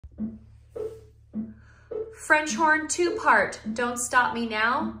French horn 2-part, Don't Stop Me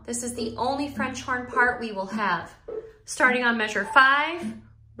Now. This is the only French horn part we will have. Starting on measure 5,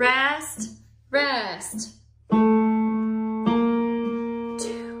 rest, rest. 2,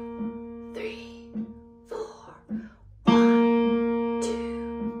 3, 4. 1,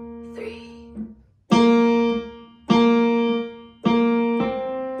 2, 3.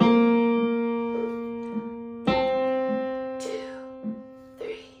 2,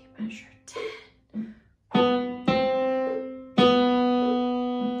 3, measure 10.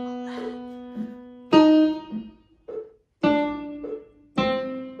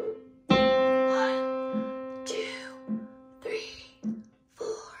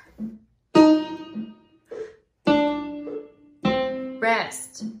 11,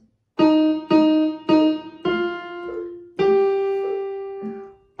 rest.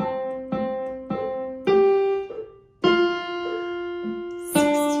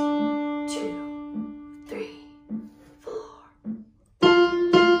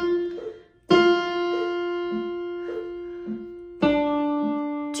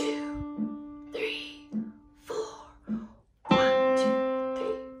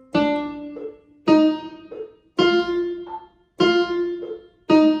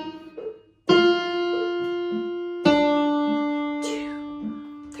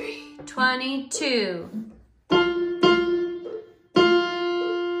 22.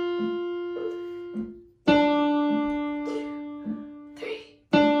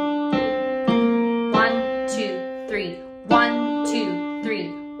 1, 2, 3. 1, 2, 3.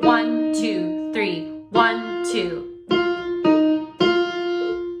 1, 2, 3. 1, 2.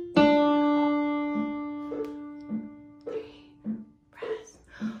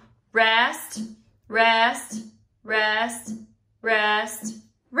 Rest, rest, rest, rest,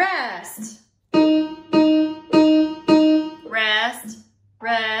 rest. Rest,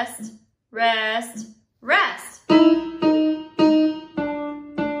 rest, rest, rest.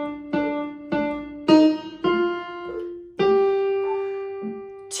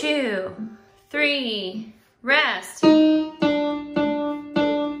 2, 3, rest.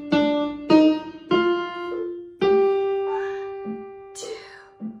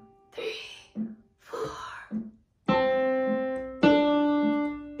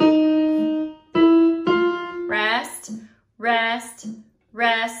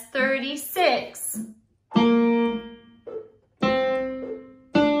 36.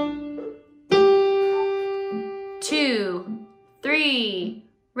 2, 3,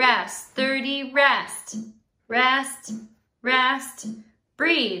 rest. 30, rest. Rest, rest,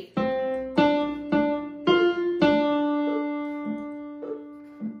 breathe. 2,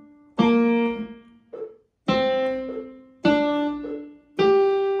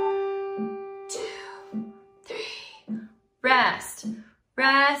 3, rest.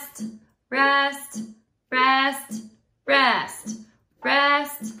 Rest, rest, rest, rest,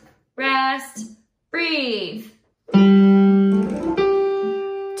 rest, rest, breathe.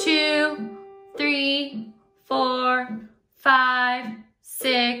 2, 3, 4, 5,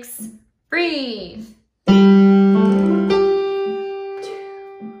 6, breathe. 2,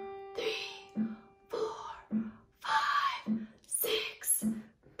 3, 4, 5, 6,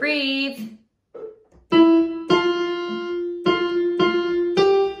 breathe.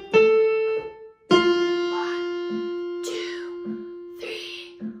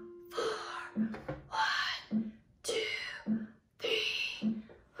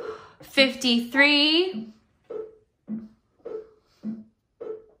 53.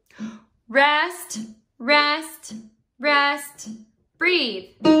 Rest, rest, rest, breathe.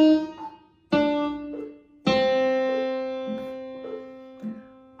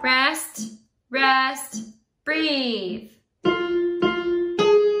 Rest, rest, breathe.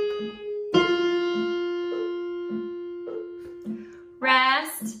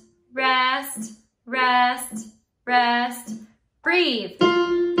 Rest, rest, rest, rest, breathe.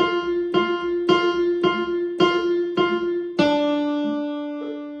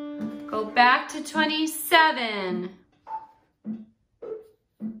 Go back to 27.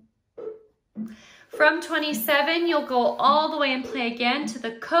 From 27, you'll go all the way and play again to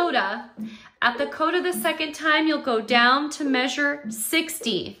the coda. At the coda the second time, you'll go down to measure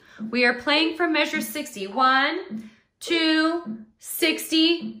 60. We are playing from measure 60. 1, 2,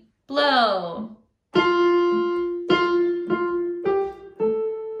 60, blow.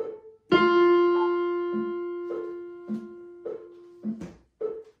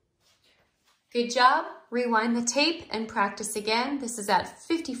 Good job. Rewind the tape and practice again. This is at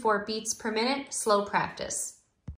 54 beats per minute, slow practice.